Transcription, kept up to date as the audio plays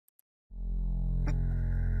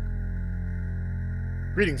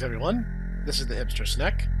Greetings, everyone. This is the Hipster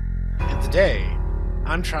Snek, and today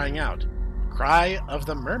I'm trying out Cry of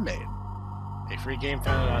the Mermaid, a free game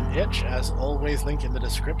found on itch, as always, link in the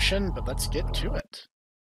description, but let's get to it.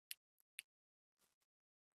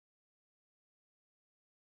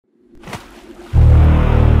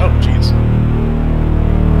 Oh, jeez.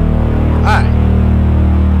 Hi.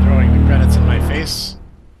 Throwing the credits in my face.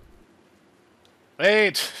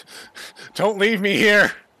 Wait! Don't leave me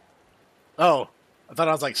here! Oh, I thought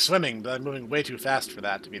I was like swimming, but I'm moving way too fast for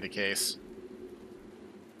that to be the case.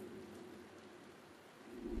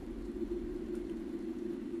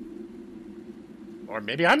 Or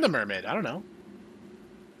maybe I'm the mermaid, I don't know.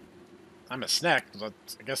 I'm a Snek, but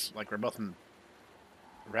I guess like we're both in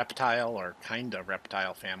reptile or kind of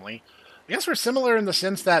reptile family. I guess we're similar in the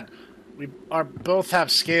sense that we are both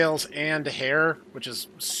have scales and hair, which is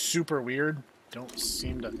super weird. Don't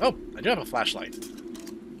seem to... Oh, I do have a flashlight.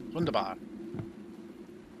 Wunderbar.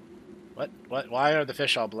 What? Why are the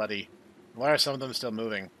fish all bloody? Why are some of them still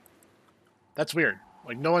moving? That's weird.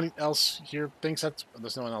 Like, no one else here thinks that's...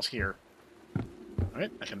 There's no one else here.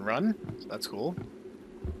 Alright, I can run, so that's cool.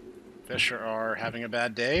 Fish are having a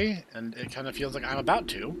bad day, and it kind of feels like I'm about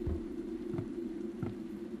to.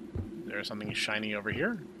 There's something shiny over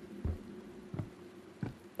here.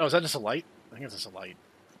 Oh, is that just a light? I think it's just a light.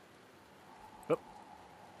 Oh.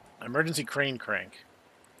 Emergency crane crank.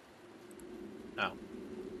 Oh.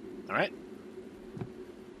 Alright.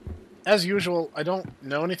 As usual, I don't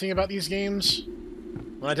know anything about these games.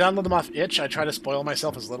 When I download them off itch, I try to spoil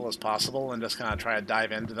myself as little as possible and just kind of try to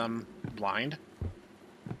dive into them blind.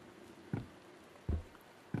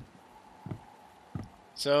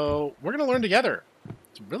 So, we're going to learn together.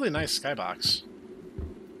 It's a really nice skybox.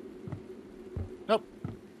 Nope.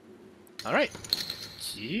 Alright.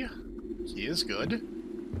 Key. Key is good.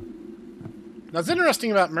 Now, what's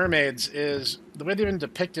interesting about mermaids is the way they've been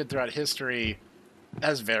depicted throughout history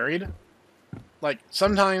has varied. Like,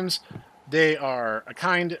 sometimes they are a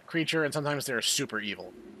kind creature, and sometimes they're super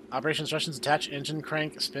evil. Operation instructions: attach engine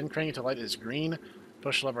crank, spin crank until light is green,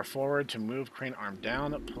 push lever forward to move crane arm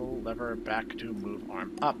down, pull lever back to move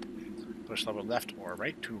arm up, push lever left or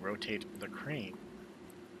right to rotate the crane.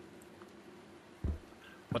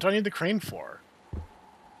 What do I need the crane for?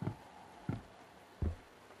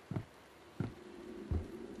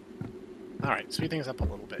 Alright, speed things up a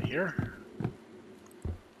little bit here.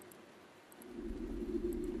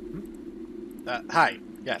 Hi.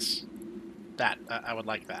 Yes. That. I would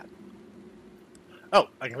like that. Oh,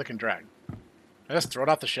 I can click and drag. I just throw it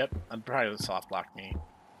off the ship. I'd probably soft block me.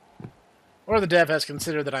 Or the dev has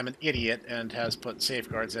considered that I'm an idiot and has put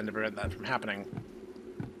safeguards in to prevent that from happening.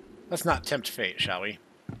 Let's not tempt fate, shall we?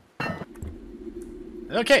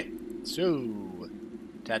 Okay. So,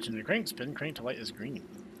 attach into the crank, spin crank till light is green.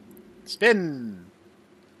 Spin!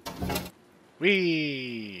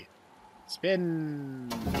 Whee! Spin!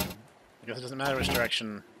 I guess it doesn't matter which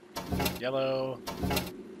direction. Yellow.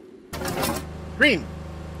 Green!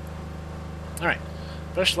 Alright.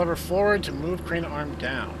 Push lever forward to move crane arm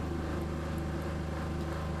down.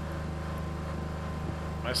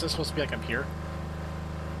 Why is this supposed to be like up here?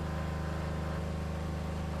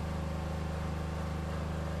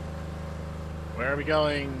 Where are we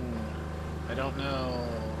going? I don't know.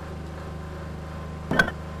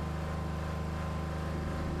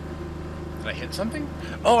 Did I hit something?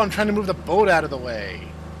 Oh, I'm trying to move the boat out of the way.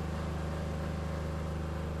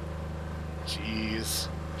 Jeez.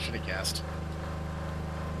 Should have guessed.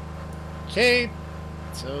 Okay.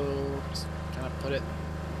 So, just kind of put it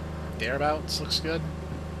thereabouts. Looks good.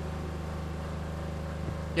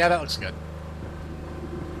 Yeah, that looks good.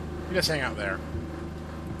 You just hang out there.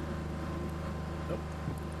 Nope.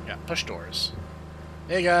 Yeah, push doors.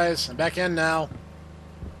 Hey guys, I'm back in now.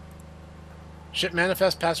 Ship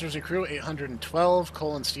manifest, passengers and crew 812,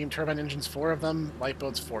 coal and steam turbine engines 4 of them,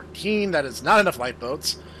 lifeboats 14, that is not enough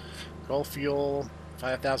lifeboats. Coal fuel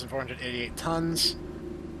 5,488 tons.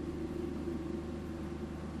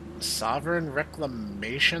 Sovereign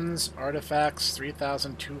reclamations artifacts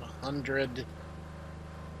 3,200.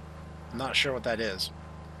 I'm not sure what that is.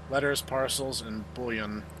 Letters, parcels, and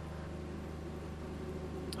bullion.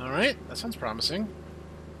 Alright, that sounds promising.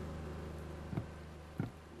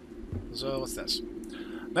 So, what's this?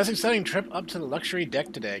 Nice exciting trip up to the luxury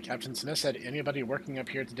deck today. Captain Smith said anybody working up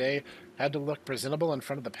here today had to look presentable in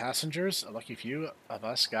front of the passengers. A lucky few of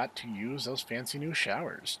us got to use those fancy new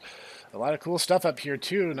showers. A lot of cool stuff up here,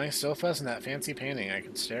 too. Nice sofas and that fancy painting. I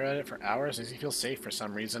could stare at it for hours. Makes me feel safe for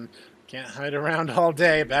some reason. Can't hide around all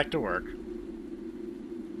day. Back to work.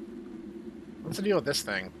 What's the deal with this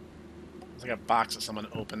thing? It's like a box that someone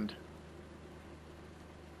opened.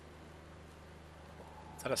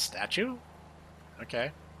 Is that a statue?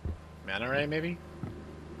 Okay. Manta ray, maybe?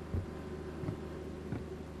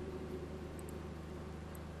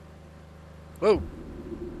 Whoa.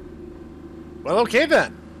 Well, okay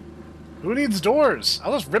then. Who needs doors?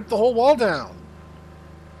 I'll just rip the whole wall down.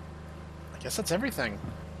 I guess that's everything.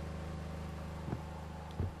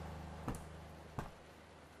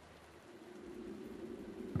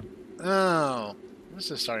 Oh.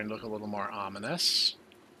 This is starting to look a little more ominous.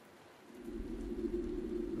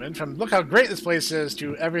 And from look how great this place is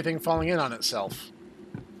to everything falling in on itself.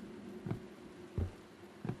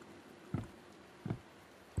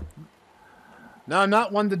 Now, I'm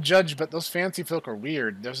not one to judge, but those fancy folk are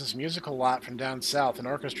weird. There's this musical lot from down south, an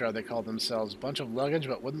orchestra they call themselves. Bunch of luggage,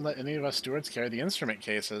 but wouldn't let any of us stewards carry the instrument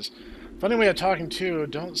cases. Funny way of talking, too.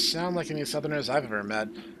 Don't sound like any southerners I've ever met.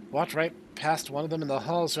 Walked right past one of them in the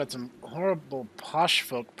halls who had some horrible posh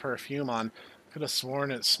folk perfume on. Could have sworn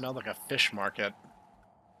it smelled like a fish market.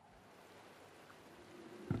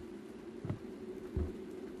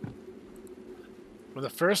 When the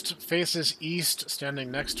first faces east,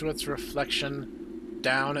 standing next to its reflection,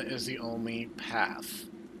 down is the only path.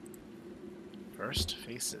 First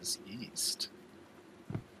faces east.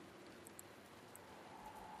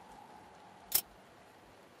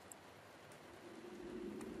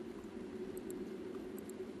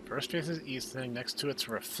 First faces east, standing next to its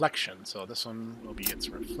reflection. So this one will be its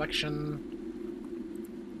reflection.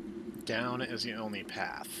 Down is the only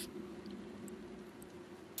path.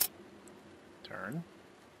 Turn.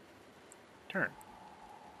 Turn.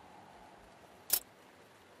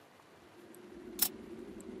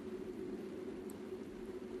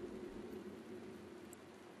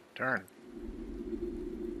 Turn.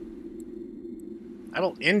 I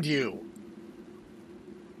will end you.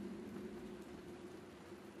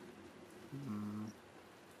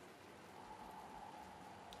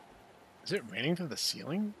 Is it raining through the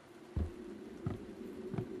ceiling?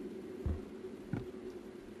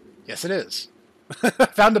 Yes, it is.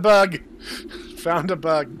 Found a bug. Found a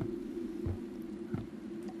bug.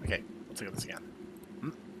 Okay, let's look at this again.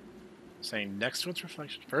 Saying next to its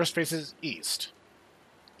reflection. First faces east.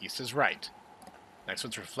 East is right. Next to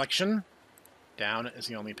its reflection. Down is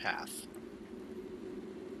the only path.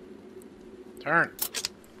 Turn.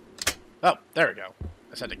 Oh, there we go. I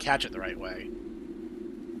just had to catch it the right way.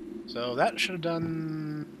 So that should have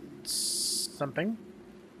done something.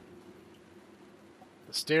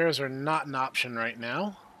 The stairs are not an option right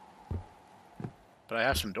now. But I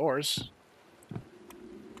have some doors.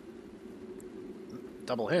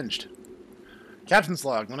 Double hinged. Captain's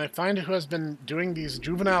log. When I find who has been doing these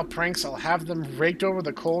juvenile pranks, I'll have them raked over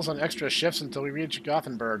the coals on extra shifts until we reach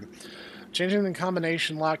Gothenburg. Changing the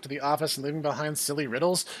combination lock to the office and leaving behind silly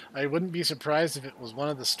riddles, I wouldn't be surprised if it was one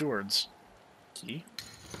of the stewards. Key?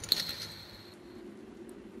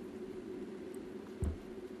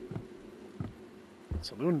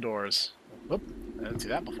 Saloon doors. Whoop, I didn't see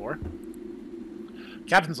that before.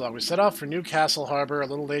 Captain's log. We set off for Newcastle Harbor a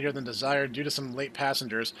little later than desired due to some late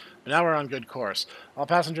passengers, but now we're on good course. All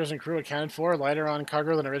passengers and crew accounted for, lighter on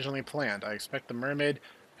cargo than originally planned. I expect the Mermaid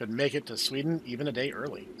could make it to Sweden even a day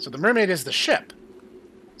early. So the Mermaid is the ship.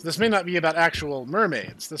 So this may not be about actual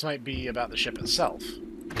mermaids. This might be about the ship itself.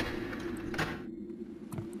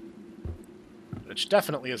 Which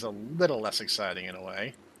definitely is a little less exciting in a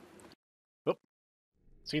way. Oop.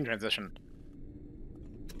 Scene transition.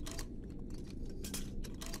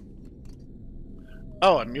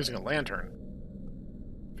 Oh, I'm using a lantern.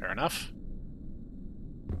 Fair enough.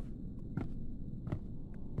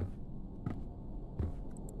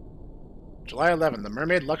 July 11, the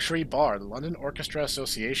Mermaid Luxury Bar, the London Orchestra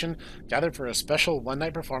Association, gathered for a special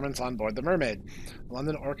one-night performance on board the Mermaid. The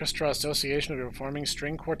London Orchestra Association will be performing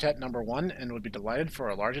String Quartet No. 1 and would be delighted for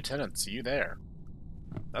a large attendance. See you there.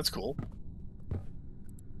 That's cool.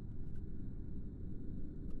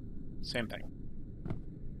 Same thing.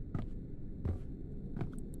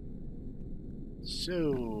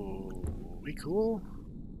 So, we cool?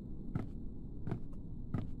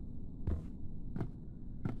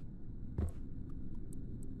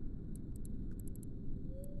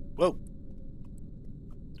 Whoa.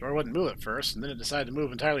 The door wouldn't move at first, and then it decided to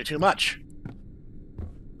move entirely too much.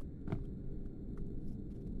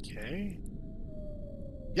 Okay.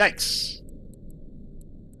 Yikes.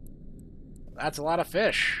 That's a lot of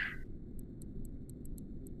fish.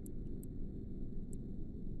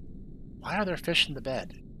 Why are there fish in the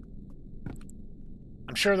bed?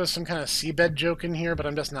 I'm sure there's some kind of seabed joke in here, but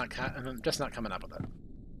I'm just not coming up with it.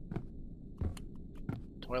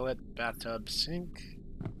 Toilet, bathtub, sink.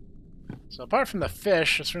 So apart from the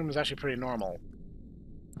fish, this room is actually pretty normal.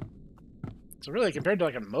 So really, compared to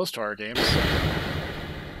like most horror games,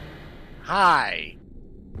 Hi!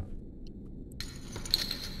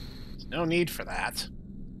 There's no need for that.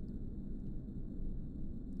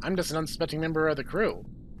 I'm just an unsuspecting member of the crew.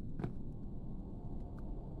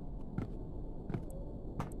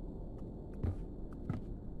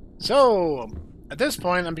 So, at this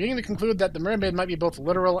point, I'm beginning to conclude that the mermaid might be both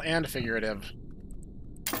literal and figurative.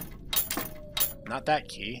 Not that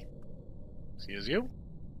key. Excuse you?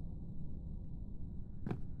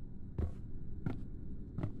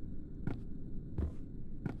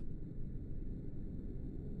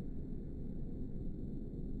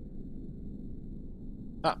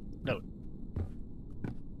 Ah, note.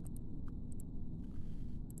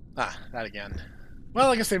 Ah, that again.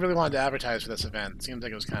 Well, I guess they really wanted to advertise for this event. Seems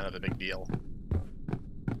like it was kind of a big deal.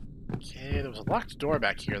 Okay, there was a locked door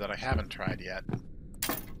back here that I haven't tried yet.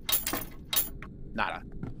 Nada.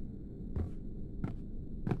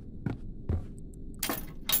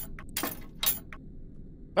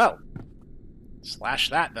 Well, slash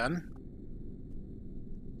that then.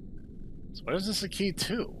 So what is this a key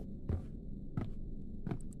to?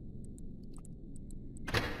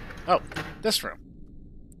 Oh, this room.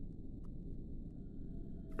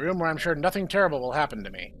 A room where I'm sure nothing terrible will happen to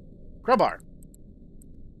me. Crowbar.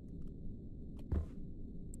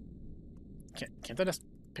 Can't I just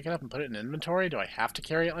pick it up and put it in inventory? Do I have to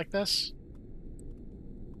carry it like this?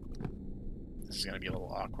 This is going to be a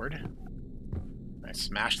little awkward. I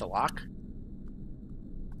smash the lock.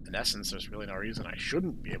 In essence, there's really no reason I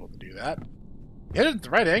shouldn't be able to do that. Hit it at the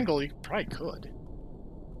right angle, you probably could.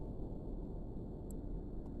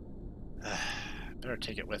 Better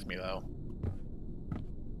take it with me, though.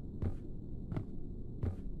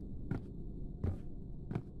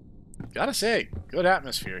 Gotta say, good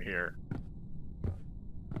atmosphere here.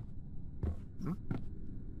 Hmm?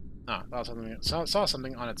 Oh, saw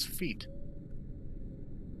something on its feet.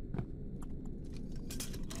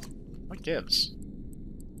 What gives?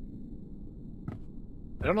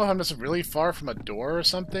 I don't know if I'm just really far from a door or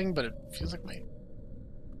something, but it feels like my...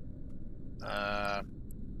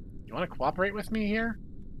 You want to cooperate with me here?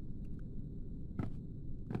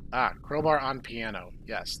 Ah, crowbar on piano.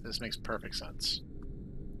 Yes, this makes perfect sense.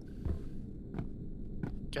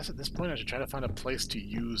 Guess at this point I should try to find a place to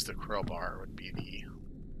use the crowbar would be the...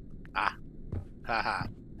 Ah. Ha-ha.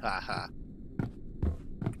 Ha-ha.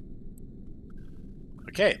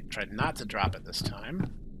 Okay, tried not to drop it this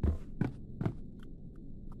time.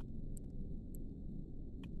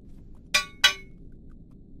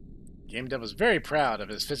 Game dev was very proud of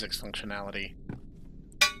his physics functionality.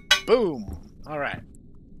 Boom! Alright.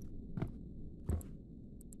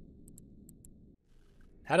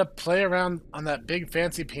 Had to play around on that big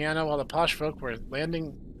fancy piano while the posh folk were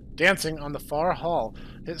dancing on the far hall.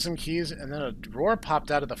 Hit some keys, and then a drawer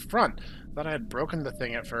popped out of the front. Thought I had broken the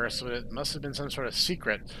thing at first, so it must have been some sort of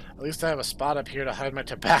secret. At least I have a spot up here to hide my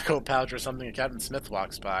tobacco pouch or something if Captain Smith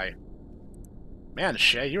walks by. Man,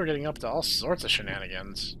 Shay, you were getting up to all sorts of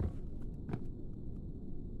shenanigans.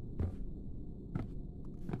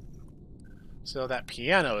 So that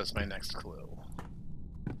piano is my next clue.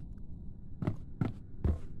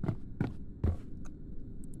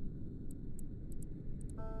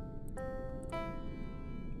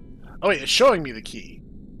 Oh wait, it's showing me the key.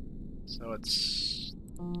 So it's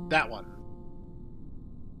that one.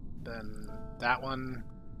 Then that one.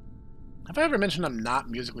 Have I ever mentioned I'm not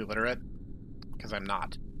musically literate? Because I'm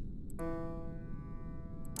not.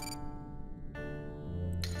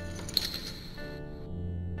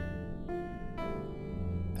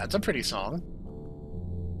 That's a pretty song.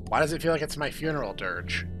 Why does it feel like it's my funeral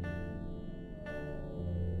dirge?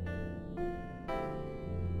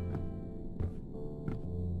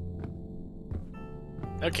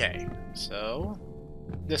 Okay, so...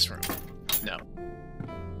 this room. No.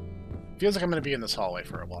 Feels like I'm going to be in this hallway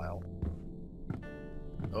for a while.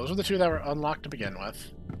 Those were the two that were unlocked to begin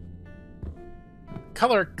with.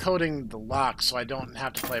 Color coding the lock so I don't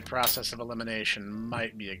have to play process of elimination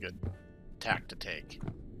might be a good tack to take.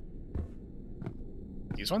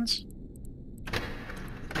 These ones?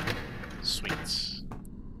 Sweets.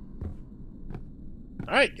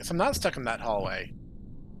 Alright, guess I'm not stuck in that hallway.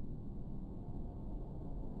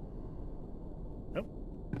 Nope.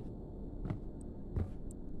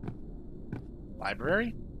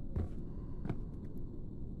 Library?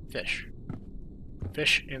 Fish.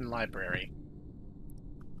 Fish in library.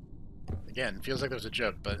 Again, feels like there's a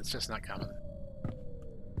joke, but it's just not coming.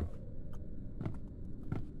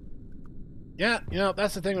 Yeah, you know,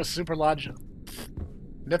 that's the thing with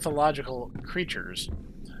mythological creatures.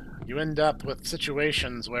 you end up with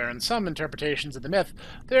situations where, in some interpretations of the myth,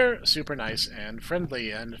 they're super nice and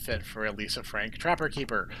friendly and fit for a Lisa Frank trapper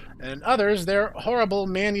keeper. And in others, they're horrible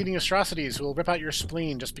man-eating atrocities who will rip out your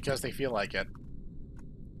spleen just because they feel like it.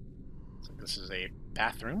 So this is a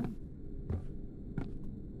bathroom.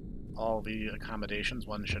 All the accommodations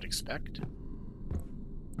one should expect.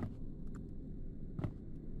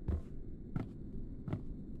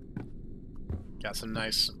 Got some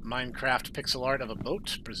nice Minecraft pixel art of a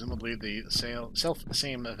boat, presumably the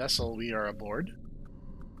self-same vessel we are aboard.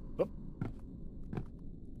 Whoop.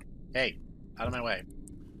 Hey, out of my way.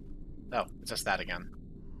 Oh, it's just that again.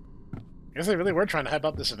 I guess they really were trying to hype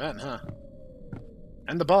up this event, huh?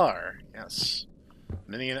 And the bar, yes.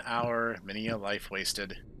 Many an hour, many a life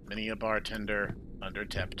wasted, many a bartender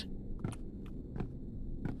under-tipped.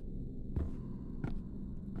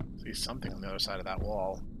 See something on the other side of that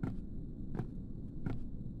wall.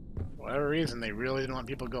 For whatever reason, they really didn't want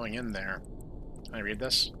people going in there. Can I read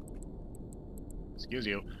this? Excuse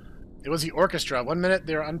you. It was the orchestra. 1 minute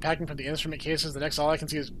they were unpacking from the instrument cases, the next all I can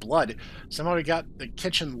see is blood. Somehow we got the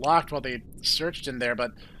kitchen locked while they searched in there,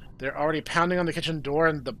 but they're already pounding on the kitchen door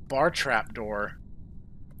and the bar trap door.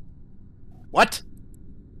 What?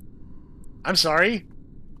 I'm sorry?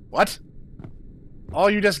 What? All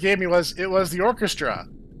you just gave me was, it was the orchestra.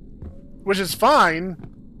 Which is fine.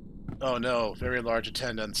 Oh no, very large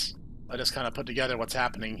attendance. I just kind of put together what's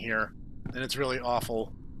happening here, and it's really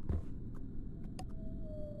awful.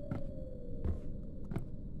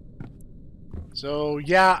 So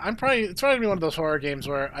yeah, it's probably gonna be one of those horror games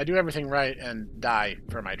where I do everything right and die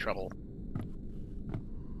for my trouble.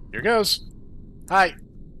 Here goes. Hi.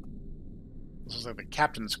 This is like the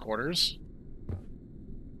captain's quarters.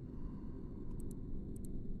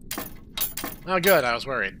 Oh good, I was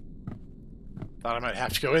worried. Thought I might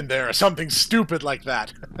have to go in there or something stupid like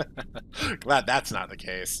that. Glad that's not the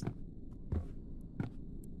case.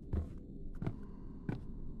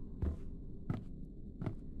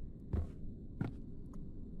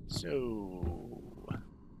 So...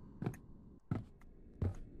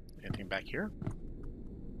 anything back here?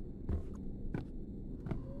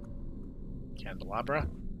 Candelabra?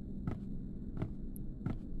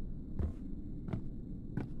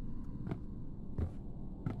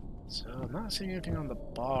 So, I'm not seeing anything on the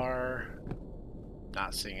bar.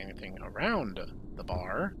 Not seeing anything around the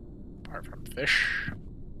bar, apart from fish.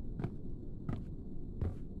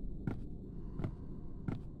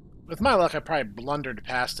 With my luck, I probably blundered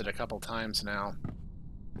past it a couple times now.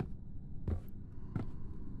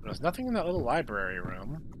 There's nothing in that little library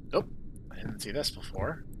room. Nope, I didn't see this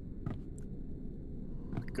before.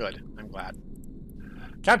 Good, I'm glad.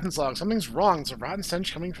 Captain's log, something's wrong. There's a rotten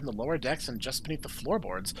stench coming from the lower decks and just beneath the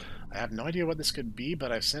floorboards. I have no idea what this could be,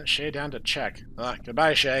 but I've sent Shay down to check.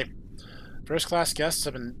 Goodbye, Shay. First-class guests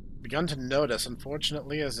have begun to notice,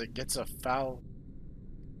 unfortunately, as it sets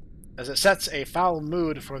a foul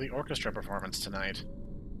mood for the orchestra performance tonight.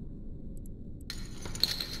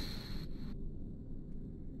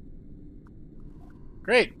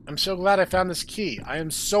 Great! I'm so glad I found this key. I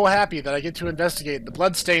am so happy that I get to investigate the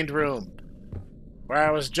bloodstained room, where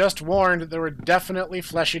I was just warned that there were definitely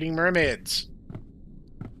flesh-eating mermaids.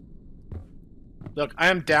 Look, I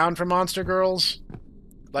am down for monster girls.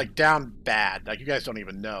 Like, down bad. Like, you guys don't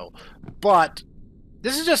even know. But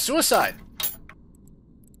this is just suicide.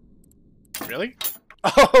 Really?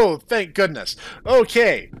 Oh, thank goodness.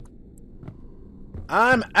 Okay.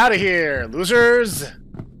 I'm out of here, losers.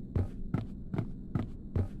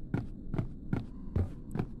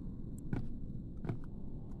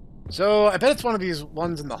 So, I bet it's one of these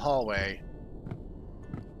ones in the hallway.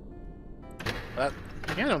 But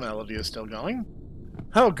the piano melody is still going.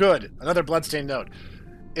 Oh, good. Another bloodstained note.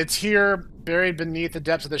 It's here, buried beneath the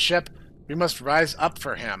depths of the ship. We must rise up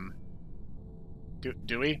for him.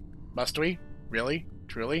 Do we? Must we? Really?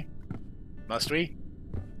 Truly? Must we?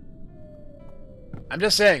 I'm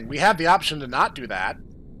just saying, we have the option to not do that.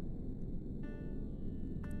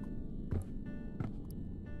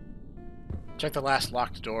 Check the last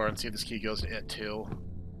locked door and see if this key goes to it, too.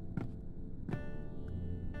 There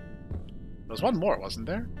was one more, wasn't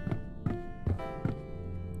there?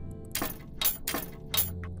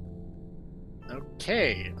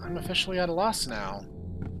 Okay, I'm officially at a loss now.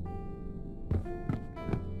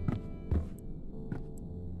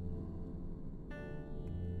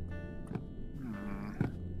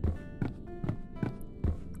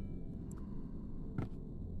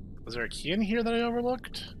 Was there a key in here that I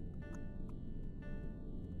overlooked?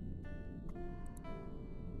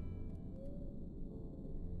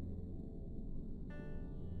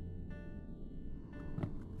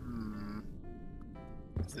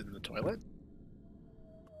 Is it in the toilet?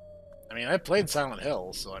 mean, I played Silent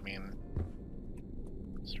Hill, so I mean,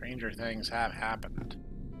 stranger things have happened.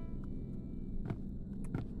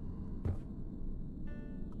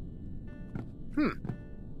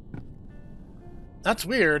 That's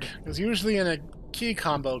weird, because usually in a key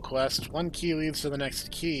combo quest, one key leads to the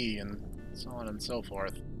next key, and so on and so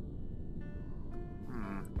forth.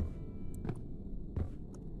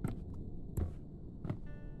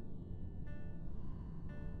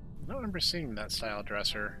 I don't remember seeing that style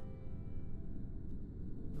dresser.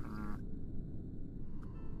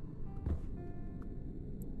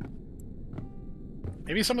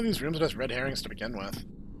 Maybe some of these rooms are just red herrings to begin with,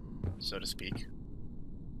 so to speak.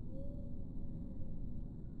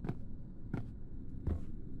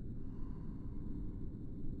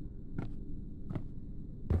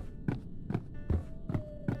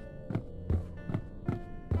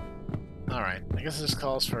 Alright, I guess this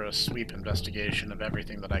calls for a sweep investigation of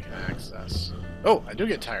everything that I can access. Oh, I do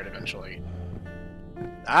get tired eventually.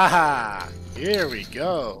 Aha! Here we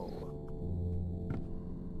go!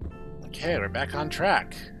 Okay, we're back on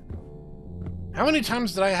track. How many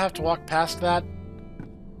times did I have to walk past that?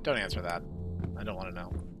 Don't answer that. I don't want to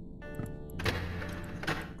know.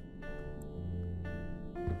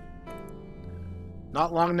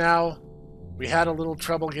 Not long now. We had a little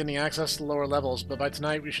trouble getting access to the lower levels, but by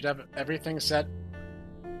tonight we should have everything set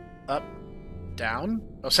up, down?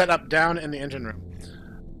 Oh, set up, down in the engine room.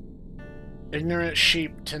 Ignorant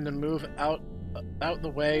sheep tend to move out the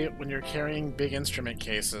way when you're carrying big instrument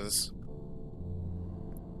cases.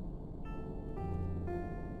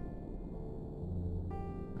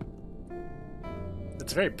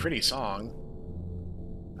 It's a very pretty song.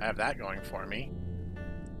 I have that going for me.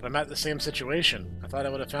 But I'm at the same situation. I thought I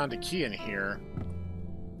would have found a key in here.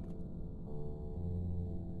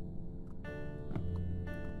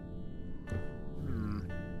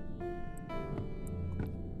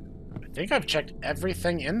 I think I've checked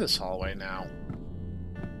everything in this hallway now.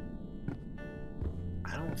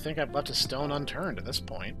 I don't think I've left a stone unturned at this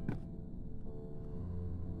point.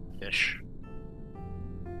 Fish.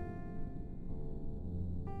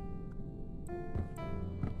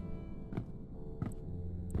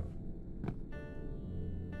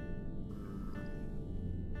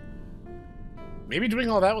 Maybe doing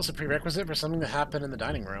all that was a prerequisite for something to happen in the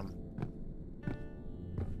dining room.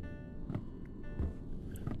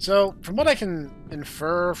 So, from what I can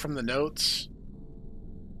infer from the notes,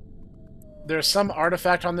 there's some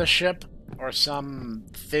artifact on this ship, or some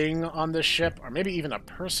thing on this ship, or maybe even a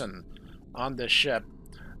person on this ship,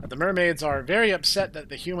 that the mermaids are very upset that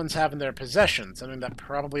the humans have in their possession, something that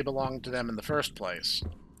probably belonged to them in the first place.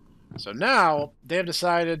 So now, they have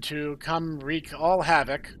decided to come wreak all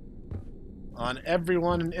havoc on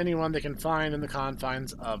everyone and anyone they can find in the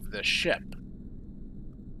confines of this ship.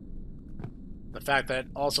 The fact that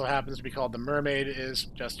it also happens to be called the Mermaid is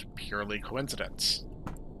just purely coincidence.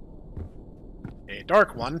 A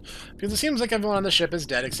dark one, because it seems like everyone on the ship is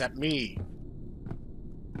dead except me.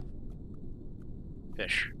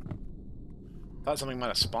 Fish. Thought something might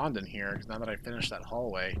have spawned in here, now that I finished that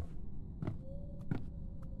hallway.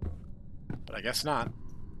 But I guess not.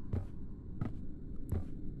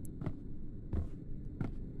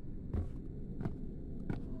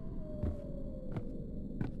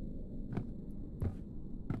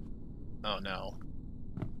 Oh no.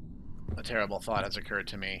 A terrible thought has occurred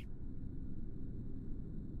to me.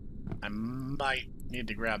 I might need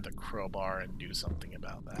to grab the crowbar and do something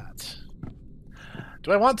about that.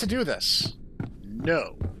 Do I want to do this?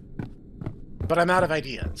 No. But I'm out of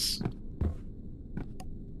ideas.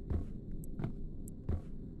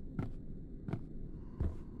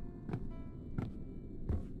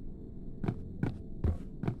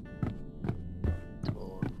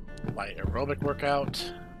 Light aerobic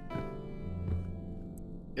workout.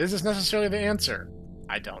 Is this necessarily the answer?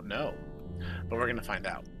 I don't know. But we're going to find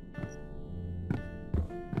out.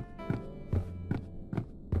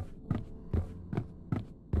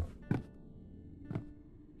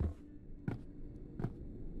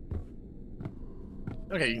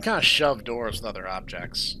 Okay, you can kind of shove doors with other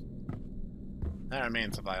objects. That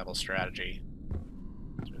remains a viable strategy.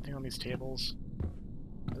 Is there anything on these tables?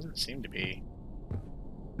 Doesn't seem to be.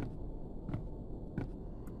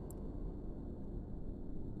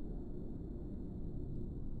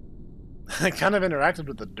 I kind of interacted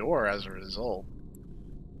with the door as a result.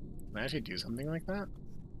 Can I actually do something like that?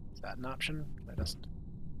 Is that an option? Can I just...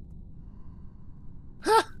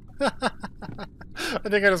 I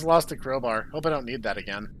think I just lost the crowbar. Hope I don't need that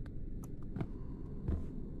again.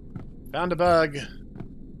 Found a bug.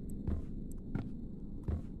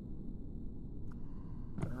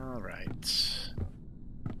 Alright.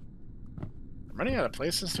 Running out of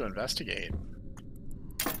places to investigate.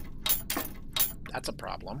 That's a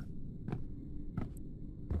problem.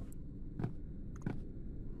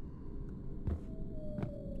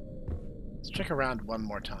 Let's check around one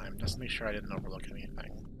more time, just to make sure I didn't overlook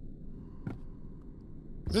anything.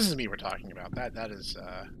 This is me we're talking about. That is,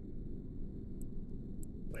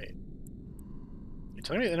 wait. You're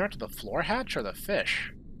telling me to interact with the floor hatch or the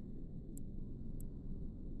fish?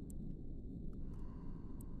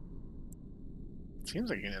 It seems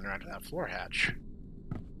like you can interact with that floor hatch.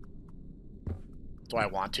 Do I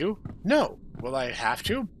want to? No. Will I have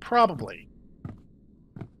to? Probably.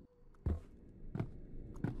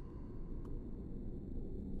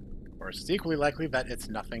 Or it's equally likely that it's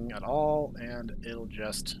nothing at all, and it'll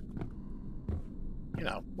just, you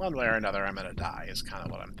know, one way or another I'm gonna die, is kind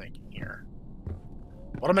of what I'm thinking here.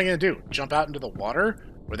 What am I gonna do? Jump out into the water,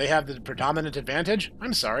 where they have the predominant advantage?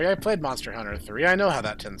 I'm sorry, I played Monster Hunter 3, I know how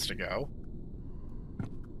that tends to go.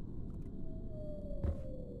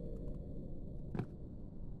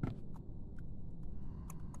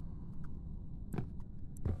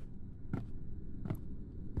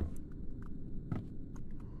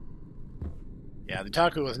 Yeah, the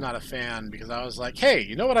Taku was not a fan because I was like, hey,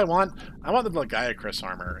 you know what I want? I want the Legiacris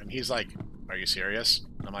armor. And he's like, are you serious?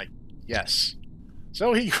 And I'm like, yes.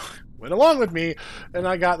 So he went along with me, and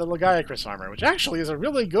I got the Legiacris armor, which actually is a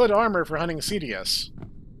really good armor for hunting Cedius.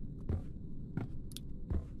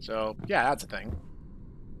 So, yeah, that's a thing.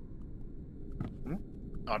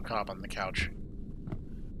 Oh, I'm caught up on the couch.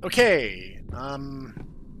 Okay, I'm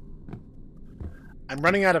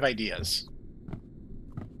running out of ideas.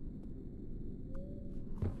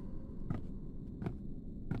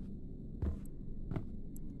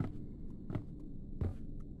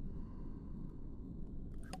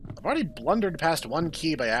 I've already blundered past one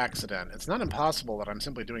key by accident. It's not impossible that I'm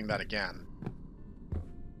simply doing that again.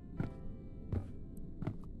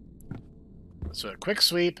 So a quick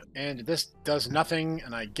sweep, and this does nothing,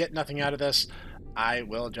 and I get nothing out of this. I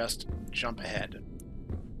will just jump ahead.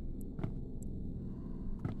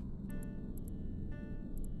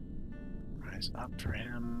 Rise up for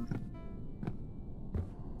him.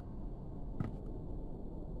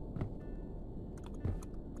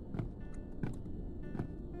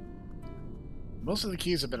 Most of the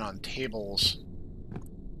keys have been on tables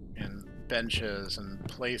and benches and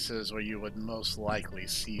places where you would most likely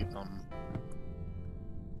see them.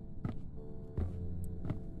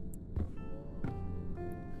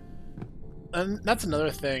 And that's another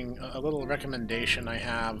thing, a little recommendation I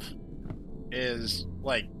have is,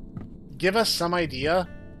 like, give us some idea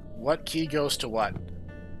what key goes to what.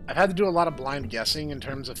 I've had to do a lot of blind guessing in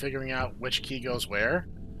terms of figuring out which key goes where.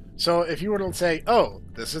 So if you were to say, oh,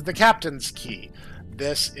 this is the captain's key,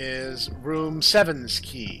 this is room 7's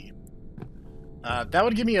key, that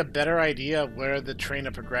would give me a better idea of where the train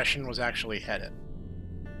of progression was actually headed.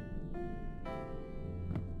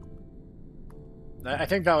 I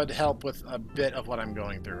think that would help with a bit of what I'm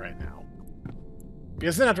going through right now.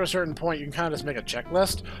 Because then after a certain point, you can kind of just make a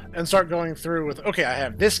checklist and start going through with, okay, I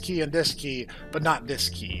have this key, but not this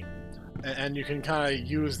key. And you can kind of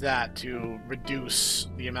use that to reduce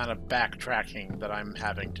the amount of backtracking that I'm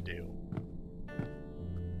having to do.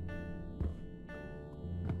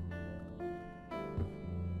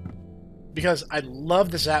 Because I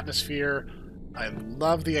love this atmosphere, I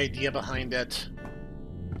love the idea behind it.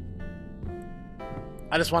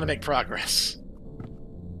 I just want to make progress.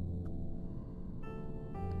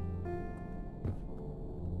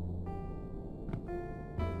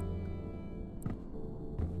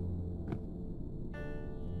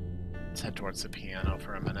 Let's head towards the piano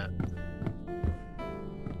for a minute.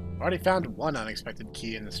 I've already found one unexpected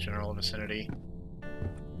key in this general vicinity.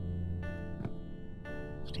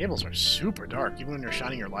 These tables are super dark, even when you're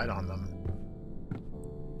shining your light on them.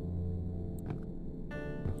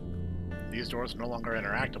 These doors are no longer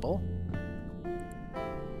interactable.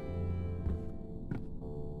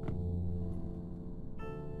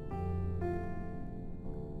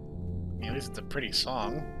 I mean, at least it's a pretty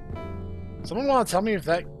song. Someone want to tell me if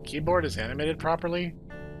that keyboard is animated properly?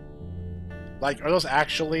 Like, are those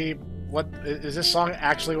actually... what is this song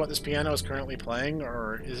actually what this piano is currently playing,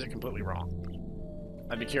 or is it completely wrong?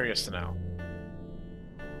 I'd be curious to know.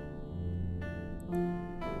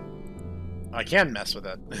 I can mess with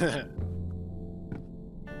it.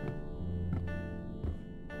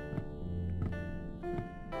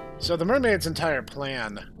 So the Mermaid's entire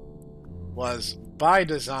plan was, by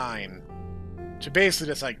design, to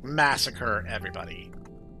basically just, like, massacre everybody.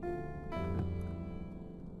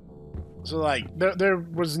 So, like, there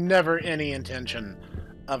was never any intention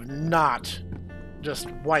of not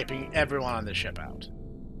just wiping everyone on the ship out.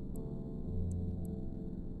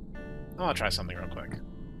 I'll try something real quick.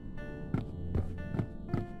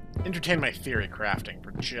 Entertain my theory crafting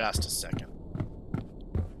for just a second.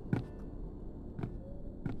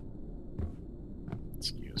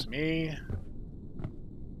 Excuse me.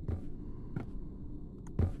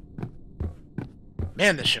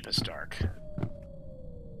 Man, this ship is dark.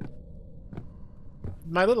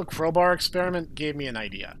 My little crowbar experiment gave me an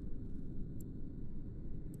idea.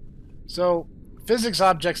 So, physics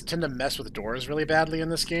objects tend to mess with doors really badly in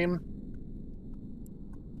this game.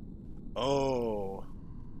 Oh.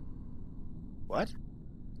 What?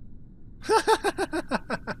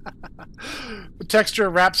 The texture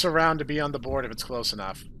wraps around to be on the board if it's close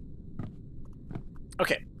enough.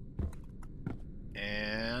 Okay.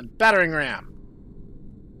 And battering ram.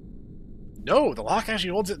 No, the lock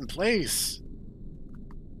actually holds it in place.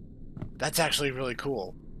 That's actually really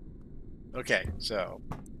cool. Okay, so...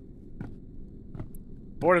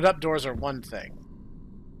 boarded up doors are one thing.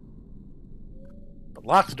 But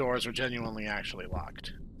locked doors are genuinely actually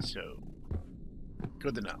locked. So,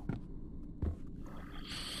 good to know.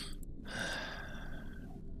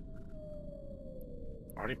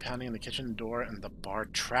 Already pounding the kitchen door and the bar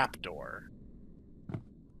trap door.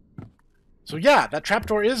 So yeah, that trap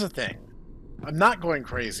door is a thing. I'm not going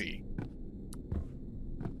crazy.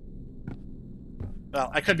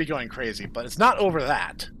 Well, I could be going crazy, but it's not over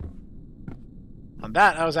that. On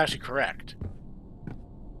that, I was actually correct.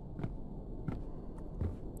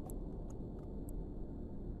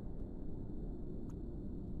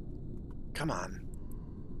 Come on.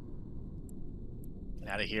 Get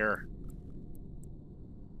out of here.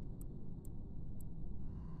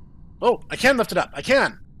 Oh, I can lift it up. I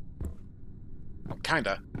can! Well,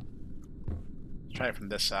 kinda. Let's try it from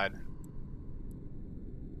this side.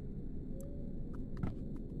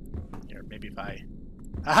 Here, maybe if I...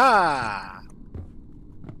 Aha!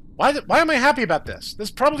 Why am I happy about this? This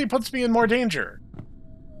probably puts me in more danger.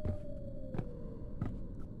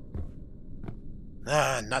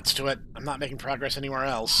 Ah, nuts to it. I'm not making progress anywhere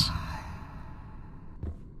else.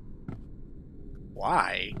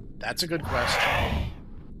 Why? That's a good question.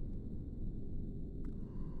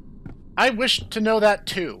 I wish to know that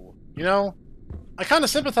too. You know? I kind of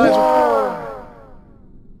sympathize with...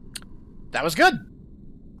 That was good.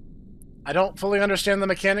 I don't fully understand the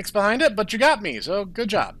mechanics behind it, but you got me, so good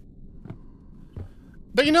job.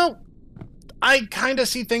 But you know, I kind of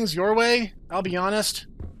see things your way, I'll be honest.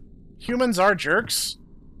 Humans are jerks.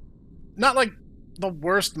 Not like the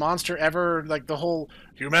worst monster ever, like the whole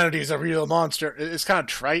humanity's a real monster. It's kind of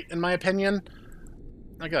trite, in my opinion.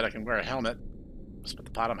 Oh good, I can wear a helmet. Just put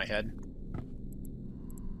the pot on my head.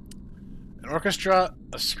 An orchestra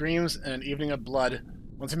of screams and an evening of blood.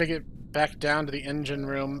 Once you make it back down to the engine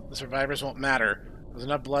room, the survivors won't matter. There's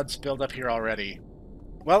enough blood spilled up here already.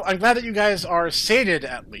 Well, I'm glad that you guys are sated,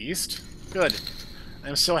 at least. Good.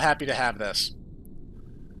 I'm so happy to have this.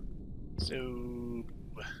 So...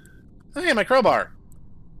 Hey, my crowbar!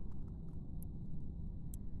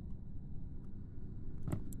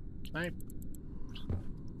 Do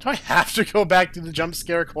I have to go back to the jump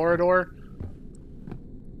scare corridor?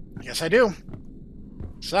 I guess I do.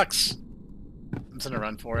 Sucks. I'm just gonna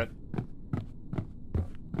run for it.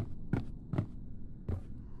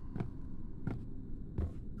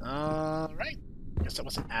 Alright. Guess that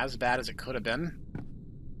wasn't as bad as it could have been.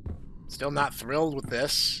 Still not thrilled with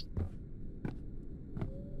this.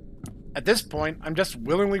 At this point, I'm just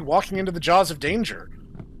willingly walking into the jaws of danger.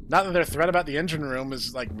 Not that their threat about the engine room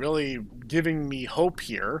is, like, really giving me hope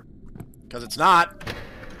here. Because it's not.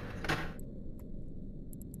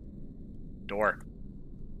 Door.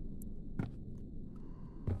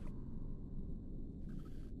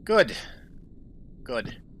 Good.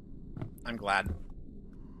 Good. I'm glad.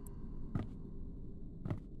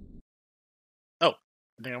 Oh,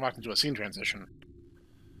 I think I walked into a scene transition.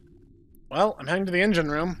 Well, I'm heading to the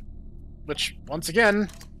engine room, which, once again,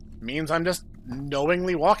 means I'm just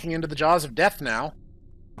knowingly walking into the jaws of death now.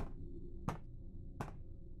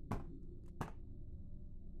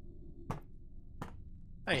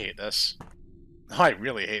 I hate this. Oh, I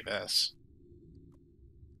really hate this.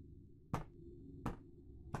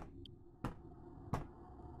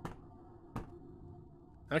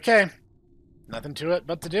 Okay. Nothing to it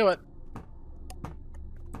but to do it.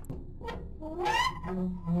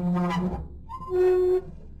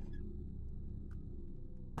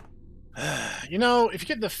 You know, if you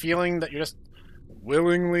get the feeling that you're just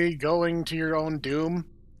willingly going to your own doom,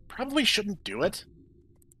 probably shouldn't do it.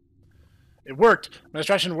 It worked. My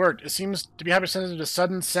distraction worked. It seems to be hypersensitive to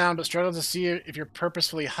sudden sound, but struggles to see if you're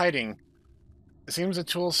purposefully hiding. It seems the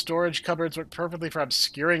tool storage cupboards work perfectly for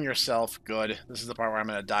obscuring yourself. Good. This is the part where I'm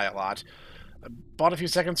going to die a lot. I bought a few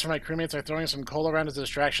seconds for my crewmates by throwing some coal around as a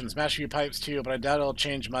distraction. Smash a few pipes too, but I doubt it'll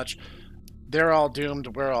change much. They're all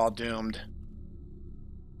doomed. We're all doomed.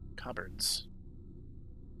 Cupboards.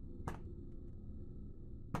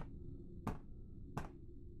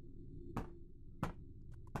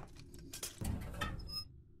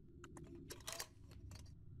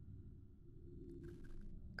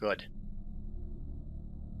 Good.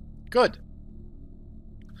 Good.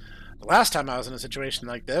 The last time I was in a situation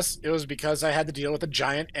like this, it was because I had to deal with a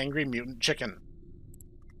giant, angry mutant chicken.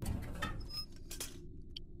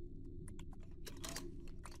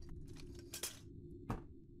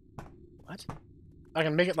 What? I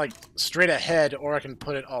can make it, like, straight ahead, or I can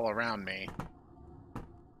put it all around me.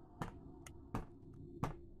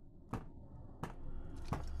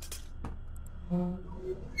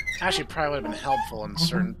 Actually, probably would have been helpful in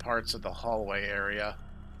certain parts of the hallway area.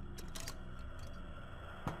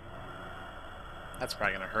 That's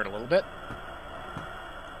probably going to hurt a little bit.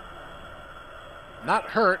 Not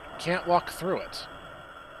hurt, can't walk through it.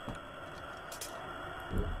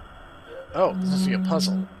 Oh, this must be a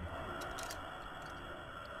puzzle.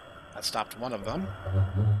 That stopped one of them.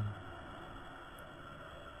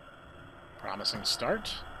 Promising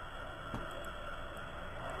start.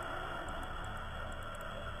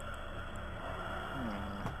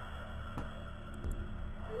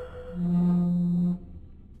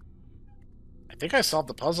 I think I solved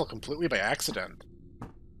the puzzle completely by accident.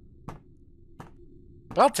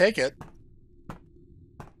 But I'll take it.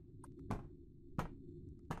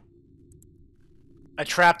 I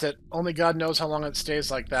trapped it. Only God knows how long it stays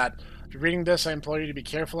like that. If you're reading this, I implore you to be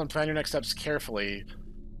careful and plan your next steps carefully.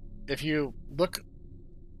 If you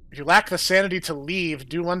lack the sanity to leave,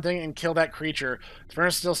 do one thing and kill that creature. The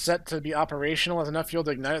furnace is still set to be operational, has enough fuel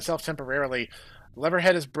to ignite itself temporarily. The lever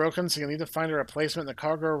head is broken, so you'll need to find a replacement in the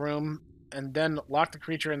cargo room, and then lock the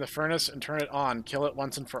creature in the furnace and turn it on. Kill it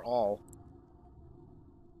once and for all.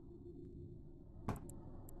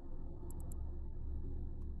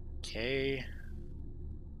 Okay.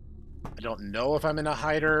 I don't know if I'm in a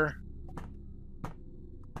hider.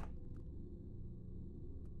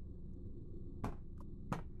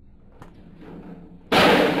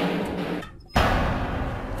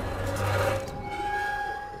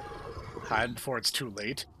 Hide before it's too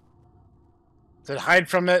late. It said hide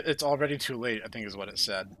from it, it's already too late, I think is what it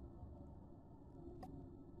said.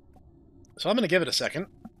 So I'm going to give it a second.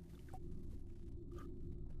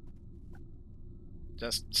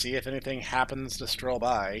 Just see if anything happens to stroll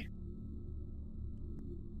by.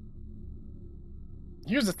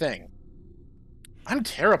 Here's the thing. I'm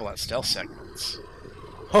terrible at stealth segments.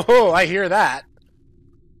 Ho, I hear that.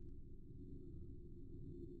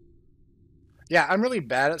 Yeah, I'm really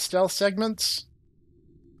bad at stealth segments.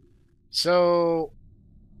 So,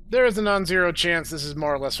 there is a non-zero chance this is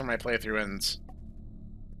more or less where my playthrough ends.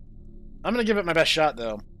 I'm going to give it my best shot,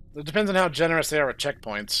 though. It depends on how generous they are with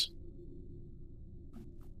checkpoints.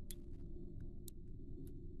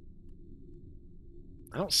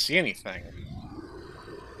 I don't see anything.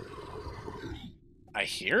 I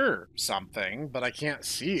hear something, but I can't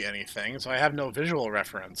see anything, so I have no visual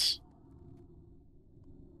reference.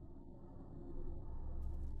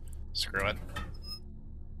 Screw it.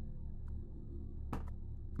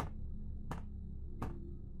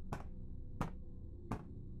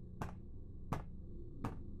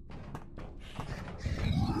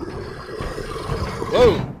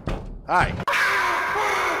 Whoa! Hi.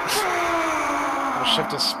 I'll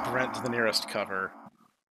shift a sprint to the nearest cover.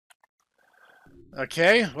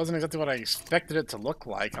 Okay, wasn't exactly what I expected it to look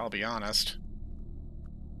like, I'll be honest.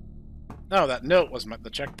 Oh, that note was the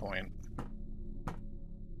checkpoint.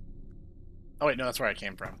 Oh wait, no, that's where I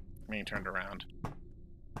came from. I mean, turned around.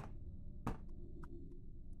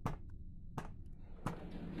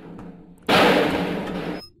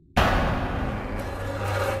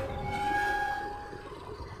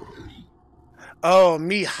 Oh,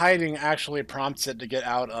 me hiding actually prompts it to get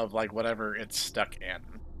out of, like, whatever it's stuck in.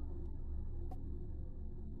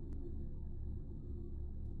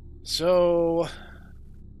 So...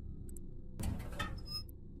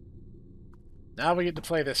 now we get to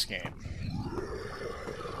play this game.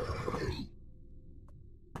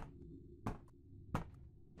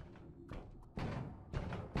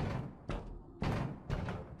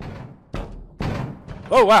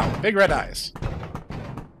 Oh, wow! Big red eyes.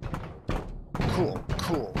 Cool,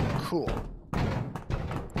 cool, cool.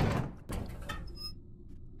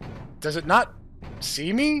 Does it not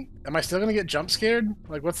see me? Am I still gonna get jump scared?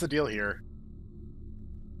 Like, what's the deal here?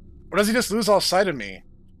 Or does he just lose all sight of me?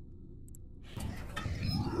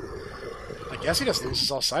 I guess he just loses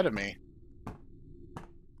all sight of me.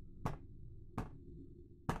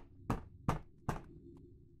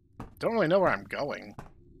 don't really know where I'm going.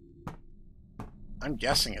 I'm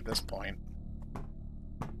guessing at this point.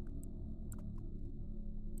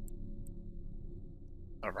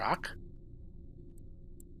 A rock?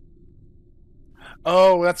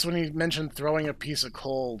 Oh, that's when he mentioned throwing a piece of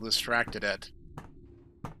coal distracted it.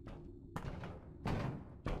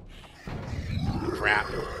 Crap.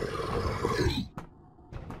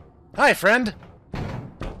 Hi, friend!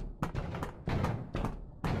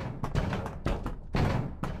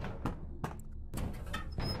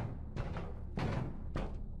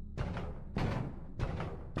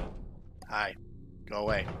 Hi. Go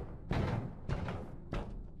away.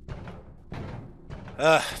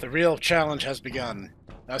 The real challenge has begun.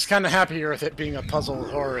 I was kind of happier with it being a puzzle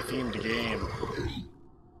horror-themed game.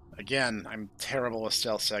 Again, I'm terrible with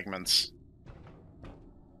stealth segments.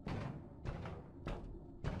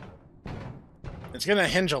 It's gonna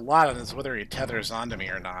hinge a lot on this whether he tethers onto me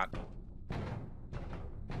or not.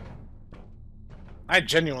 I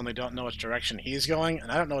genuinely don't know which direction he's going,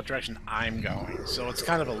 and I don't know what direction I'm going, so it's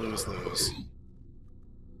kind of a lose-lose.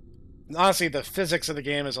 Honestly, the physics of the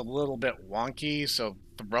game is a little bit wonky, so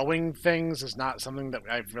throwing things is not something that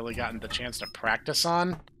I've really gotten the chance to practice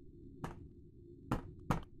on.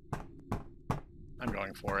 I'm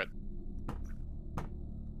going for it.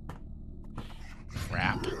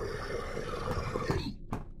 Crap.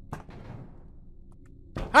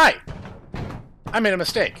 Hi! I made a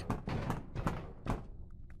mistake.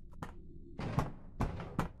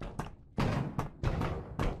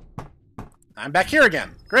 I'm back here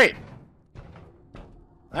again. Great.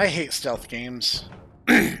 I hate stealth games.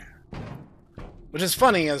 Which is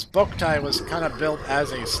funny, as Boktai was kind of built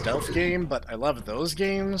as a stealth game, but I love those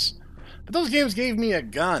games. But those games gave me a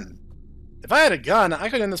gun. If I had a gun, I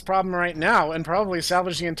could end this problem right now and probably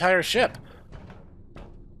salvage the entire ship.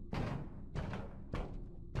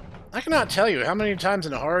 I cannot tell you how many times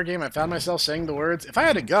in a horror game I found myself saying the words, if I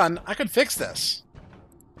had a gun, I could fix this.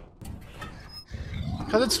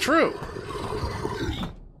 Because it's true.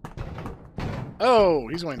 Oh,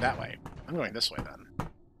 he's going that way. I'm going this way, then.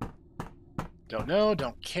 Don't know,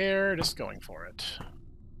 don't care, just going for it.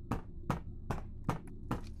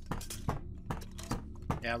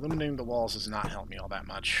 Yeah, illuminating the walls does not help me all that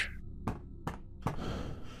much.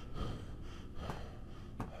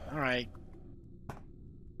 Alright.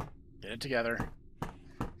 Get it together.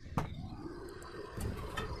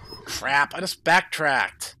 Crap, I just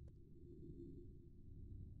backtracked.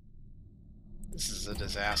 This is a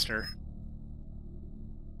disaster.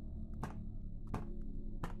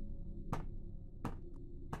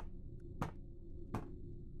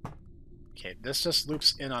 Okay, this just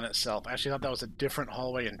loops in on itself. I actually thought that was a different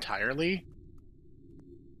hallway entirely.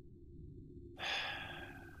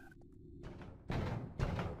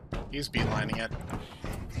 He's beelining it.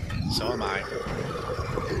 So am I.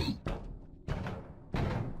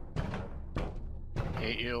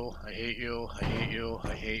 Hate you, I hate you, I hate you,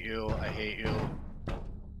 I hate you, I hate you.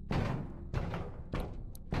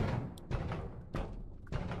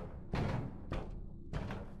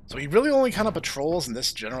 So he really only kind of patrols in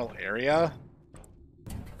this general area,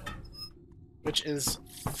 which is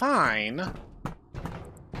fine,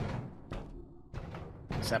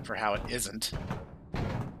 except for how it isn't.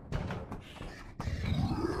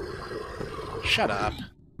 Shut up.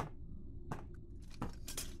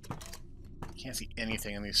 Can't see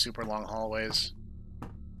anything in these super long hallways. Are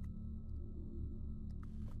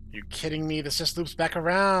you kidding me? This just loops back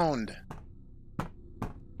around.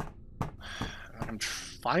 I'm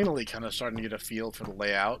finally kind of starting to get a feel for the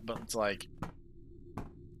layout, but it's like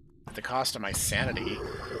at the cost of my sanity.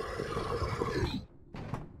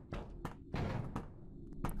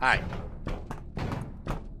 Hi.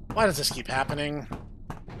 Why does this keep happening?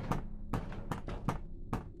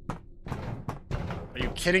 Are you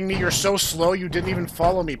kidding me? You're so slow you didn't even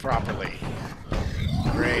follow me properly.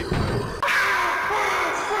 Great.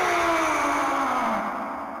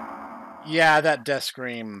 Yeah, that death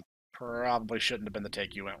scream probably shouldn't have been the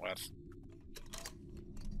take you went with.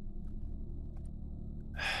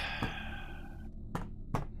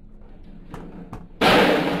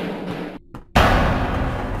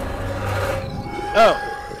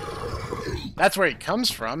 Oh! That's where he comes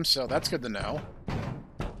from, so that's good to know.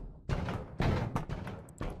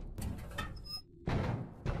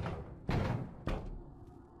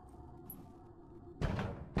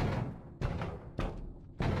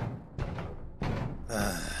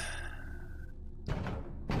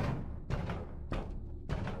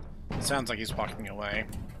 Sounds like he's walking away.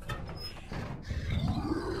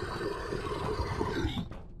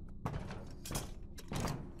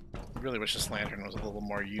 I really wish this lantern was a little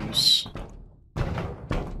more use.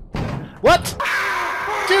 What?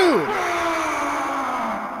 Dude!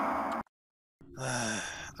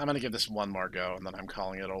 I'm gonna give this one more go, and then I'm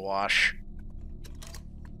calling it a wash.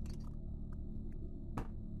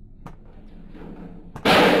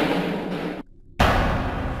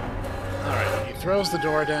 Alright, he throws the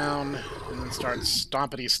door down, and then starts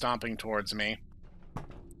stomping towards me.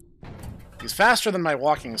 He's faster than my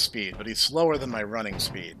walking speed, but he's slower than my running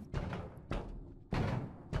speed.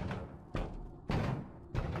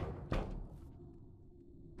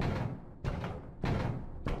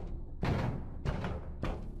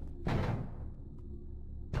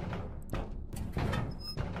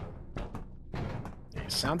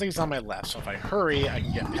 Sounds like he's on my left, so if I hurry, I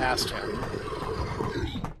can get past him.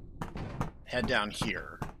 Head down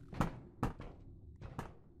here.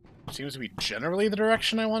 Seems to be generally the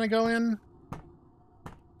direction I want to go in.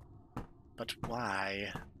 But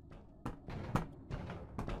why?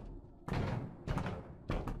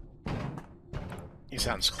 He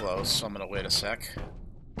sounds close, so I'm gonna wait a sec.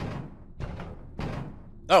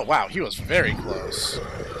 Oh, wow, he was very close.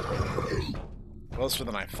 Closer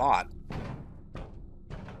than I thought.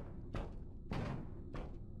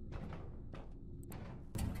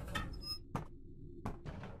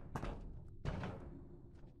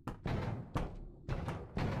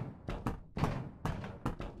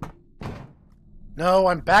 No,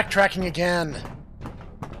 I'm backtracking again.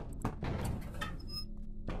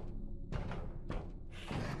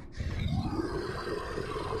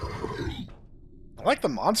 I like the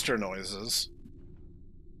monster noises.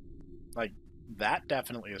 Like, that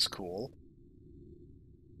definitely is cool.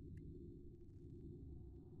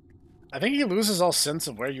 I think he loses all sense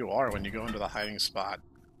of where you are when you go into the hiding spot.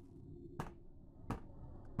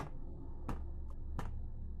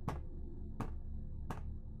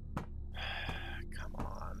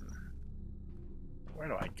 Where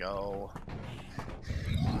do I go?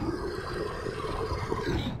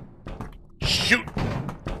 Shoot!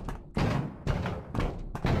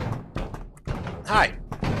 Hi!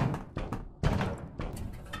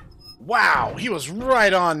 Wow, he was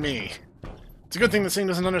right on me! It's a good thing this thing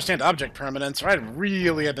doesn't understand object permanence, or I'd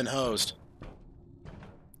really have been hosed.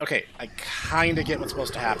 Okay, I kinda get what's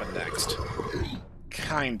supposed to happen next.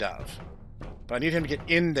 Kind of. But I need him to get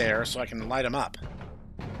in there so I can light him up.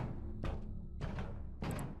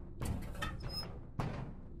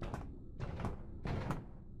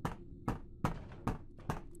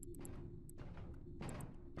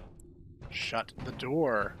 Shut the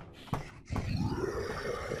door.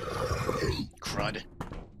 Crud.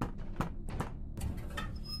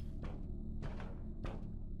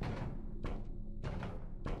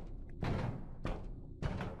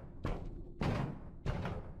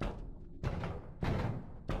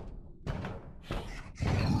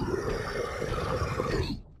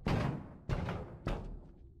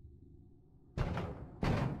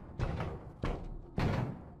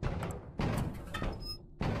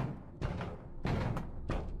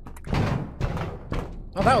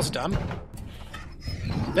 Well, that was dumb.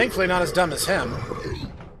 Thankfully not as dumb as him.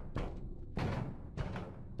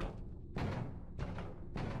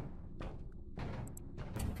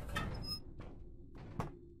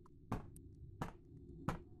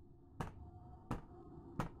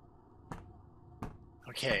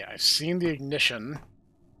 Okay, I've seen the ignition.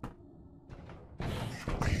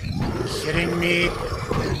 Are you kidding me?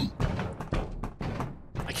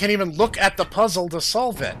 I can't even look at the puzzle to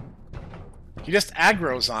solve it. He just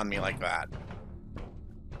aggroes on me like that.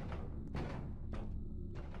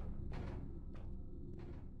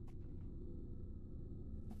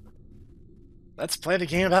 Let's play the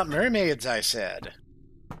game about mermaids, I said.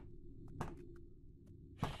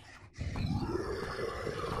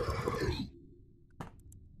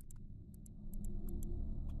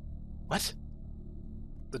 What?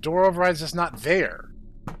 The door overrides is not there.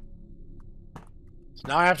 So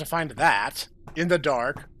now I have to find that in the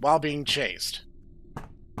dark while being chased.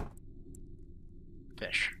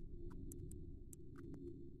 Fish.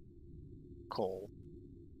 Coal.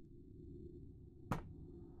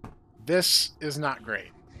 This is not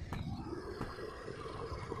great.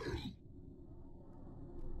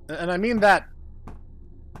 And I mean that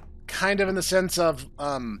kind of in the sense of,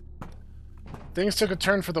 things took a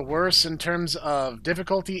turn for the worse in terms of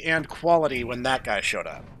difficulty and quality when that guy showed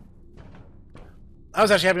up. I was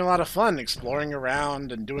actually having a lot of fun exploring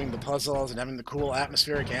around and doing the puzzles and having the cool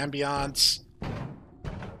atmospheric ambiance.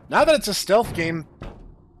 Now that it's a stealth game,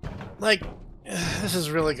 like, this has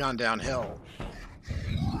really gone downhill.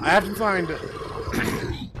 I have to find...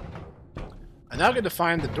 I now get to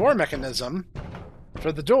find the door mechanism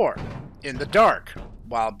for the door in the dark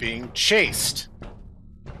while being chased.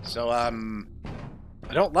 So, I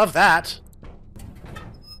don't love that.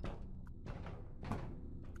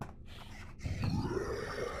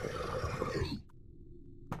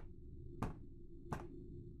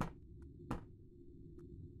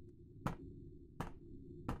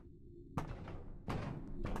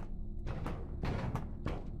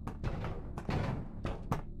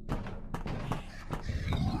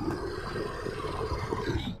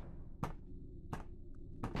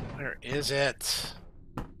 is it?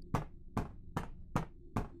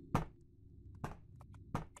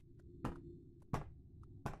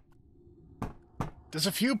 There's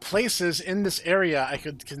a few places in this area I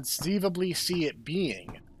could conceivably see it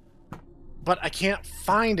being, but I can't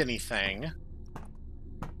find anything.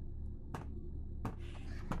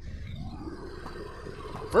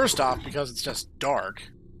 First off, because it's just dark.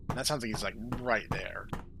 That sounds like he's, like, right there.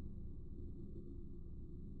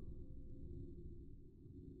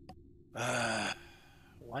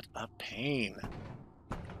 What a pain.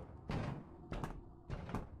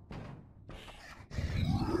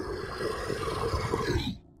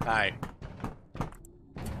 Hi.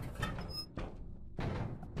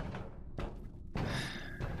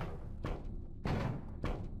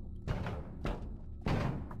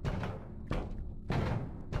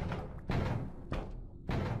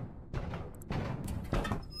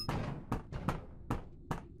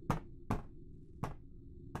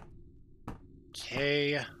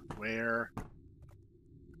 Okay, where?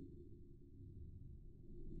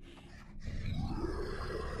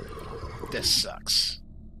 This sucks.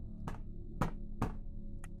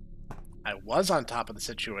 I was on top of the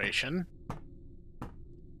situation.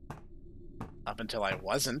 Up until I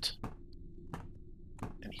wasn't.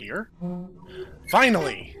 And here?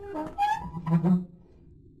 Finally! Can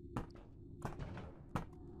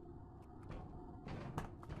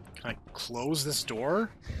I close this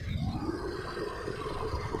door?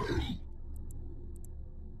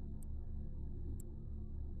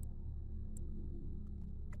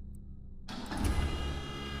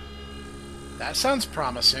 That sounds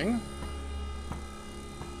promising.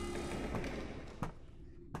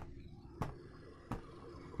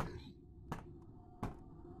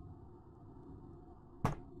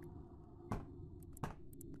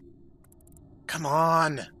 Come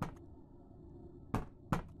on!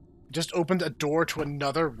 Just opened a door to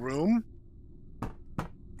another room?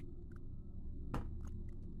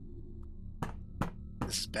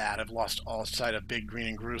 This is bad. I've lost all sight of Big, Green,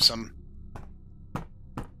 and Gruesome.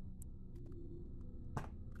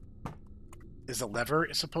 Is the lever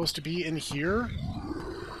supposed to be in here?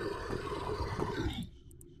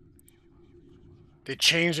 They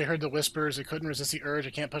changed. I heard the whispers. I couldn't resist the urge.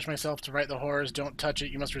 I can't push myself to write the horrors. Don't touch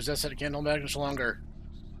it. You must resist it. I can't hold back much longer.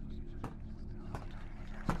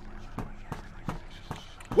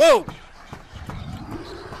 Whoa!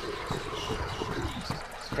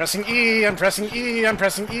 Pressing E. I'm pressing E. I'm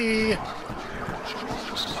pressing E.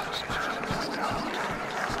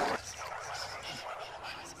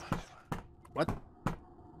 What?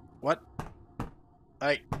 What?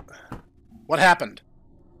 What happened?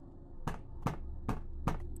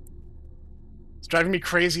 It's driving me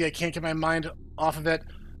crazy. I can't get my mind off of it.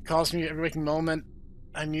 It calls me every waking moment.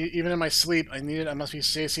 I need, even in my sleep, I need it. I must be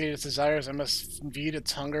satiated its desires. I must feed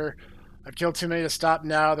its hunger. I've killed too many to stop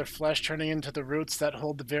now. Their flesh turning into the roots that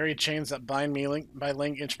hold the very chains that bind me link by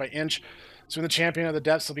link, inch by inch. Soon the champion of the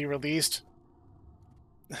depths will be released.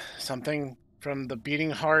 Something from the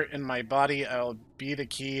beating heart in my body. I'll be the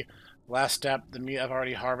key. Last step, the meat I've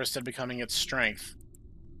already harvested becoming its strength.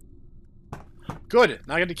 Good!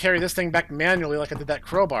 Now I get to carry this thing back manually like I did that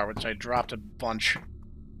crowbar, which I dropped a bunch.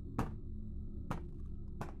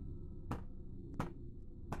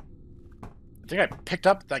 I think I picked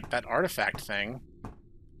up, like, that artifact thing.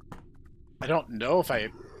 I don't know if I...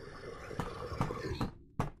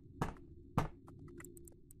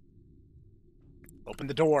 Open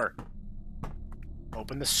the door.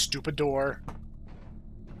 Open the stupid door.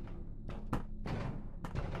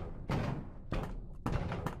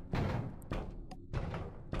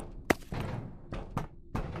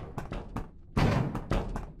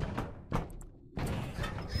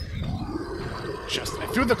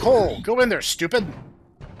 I threw the coal! Go in there, stupid!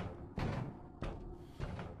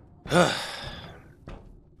 I'm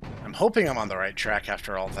hoping I'm on the right track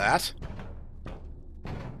after all that.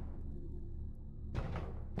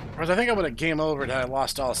 Whereas I think I would have game overed had I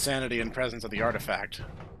lost all sanity in presence of the artifact.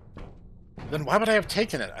 Then why would I have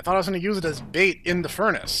taken it? I thought I was going to use it as bait in the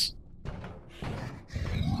furnace.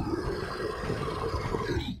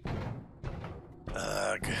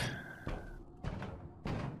 Ugh.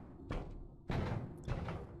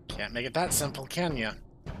 Can't make it that simple, can ya?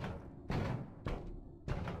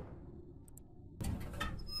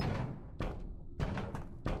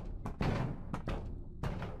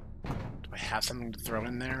 Do I have something to throw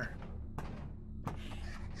in there?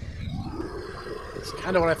 It's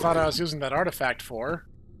kind of what I thought I was using that artifact for.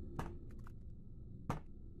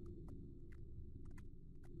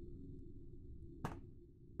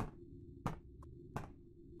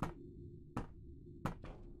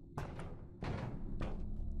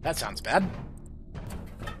 That sounds bad.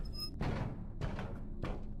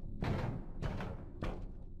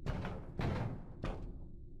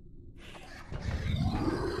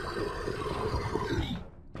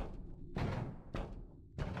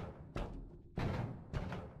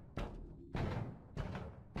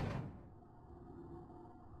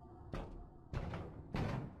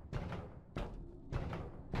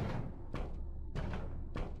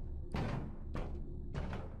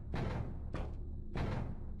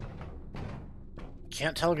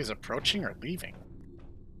 can't tell if he's approaching or leaving.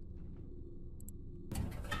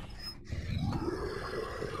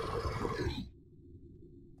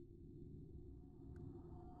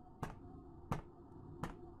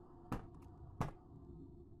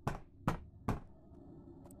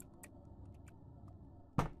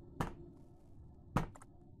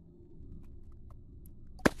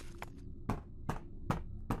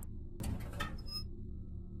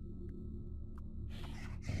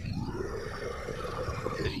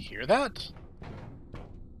 Did he hear that?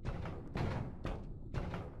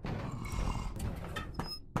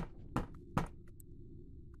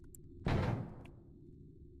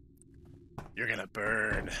 You're gonna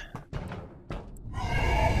burn.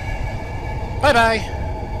 Bye-bye!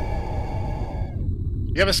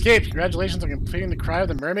 You have escaped. Congratulations on completing the cry of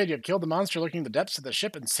the mermaid. You have killed the monster lurking in the depths of the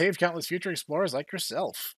ship and saved countless future explorers like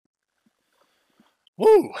yourself.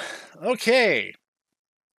 Woo! Okay.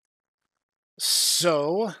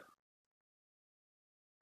 So...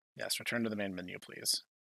 Yes, return to the main menu, please.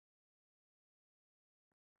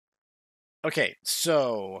 Okay,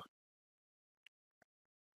 so...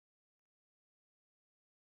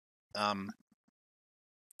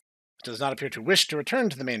 does not appear to wish to return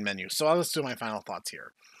to the main menu, so I'll just do my final thoughts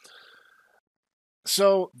here.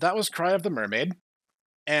 So, that was Cry of the Mermaid,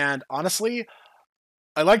 and honestly,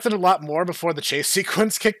 I liked it a lot more before the chase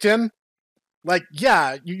sequence kicked in. Like,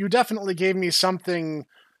 yeah, you definitely gave me something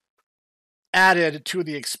added to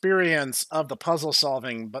the experience of the puzzle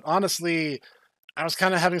solving, but honestly, I was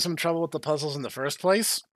kind of having some trouble with the puzzles in the first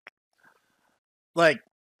place. Like,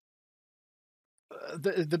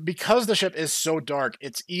 because the ship is so dark,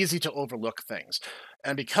 it's easy to overlook things.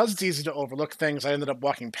 And because it's easy to overlook things, I ended up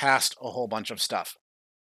walking past a whole bunch of stuff.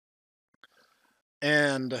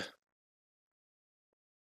 And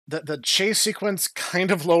the chase sequence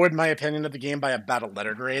kind of lowered my opinion of the game by about a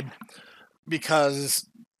letter grade, because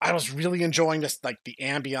I was really enjoying just like the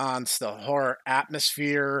ambiance, the horror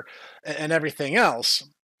atmosphere, and everything else.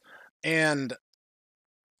 And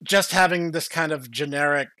just having this kind of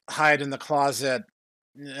generic hide in the closet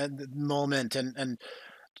moment and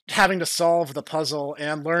having to solve the puzzle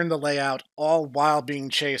and learn the layout all while being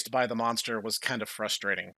chased by the monster was kind of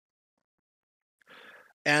frustrating.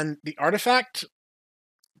 And the artifact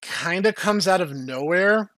kind of comes out of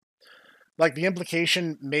nowhere. Like, the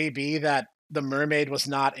implication may be that the mermaid was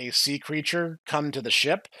not a sea creature come to the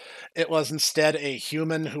ship. It was instead a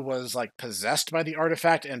human who was, like, possessed by the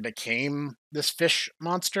artifact and became this fish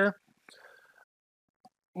monster,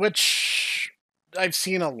 which I've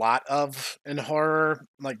seen a lot of in horror,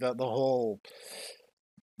 like the whole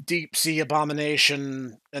deep sea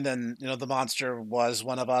abomination, and then, the monster was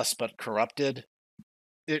one of us but corrupted.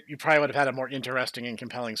 You probably would have had a more interesting and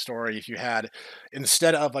compelling story if you had,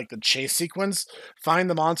 instead of like the chase sequence, find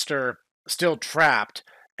the monster still trapped,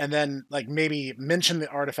 and then like maybe mention the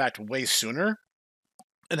artifact way sooner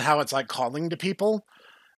and how it's like calling to people,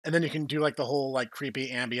 and then you can do like the whole like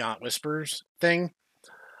creepy ambient whispers thing,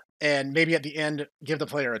 and maybe at the end give the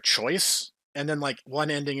player a choice, and then like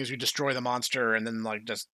one ending is you destroy the monster and then like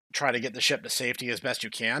just try to get the ship to safety as best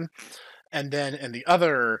you can, and then in the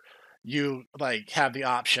other you like have the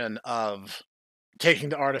option of taking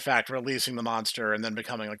the artifact, releasing the monster, and then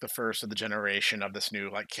becoming like the first of the generation of this new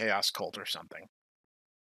like chaos cult or something.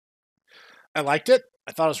 I liked it.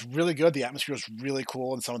 I thought it was really good. The atmosphere was really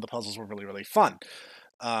cool, and some of the puzzles were really, really fun.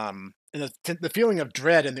 And the feeling of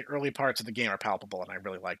dread in the early parts of the game are palpable, and I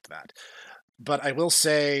really liked that. But I will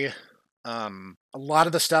say, a lot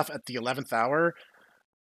of the stuff at the 11th hour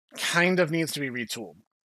kind of needs to be retooled,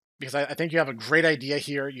 because I think you have a great idea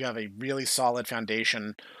here. You have a really solid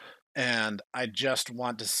foundation, and I just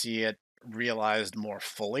want to see it realized more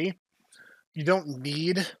fully. You don't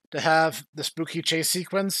need to have the spooky chase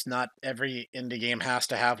sequence. Not every indie game has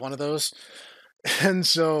to have one of those. And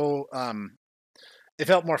so it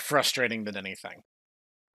felt more frustrating than anything.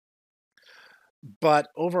 But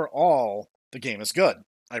overall, the game is good.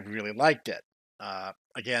 I really liked it.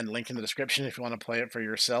 Again, link in the description if you want to play it for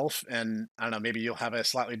yourself. And I don't know, maybe you'll have a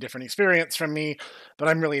slightly different experience from me, but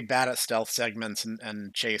I'm really bad at stealth segments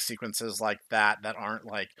and chase sequences like that aren't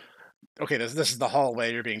like, okay, this is the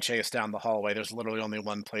hallway, you're being chased down the hallway. There's literally only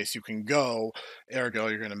one place you can go, ergo,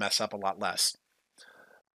 you're going to mess up a lot less.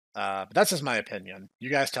 But that's just my opinion. You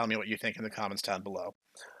guys tell me what you think in the comments down below.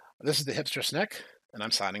 This is the Hipster Snek, and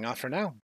I'm signing off for now.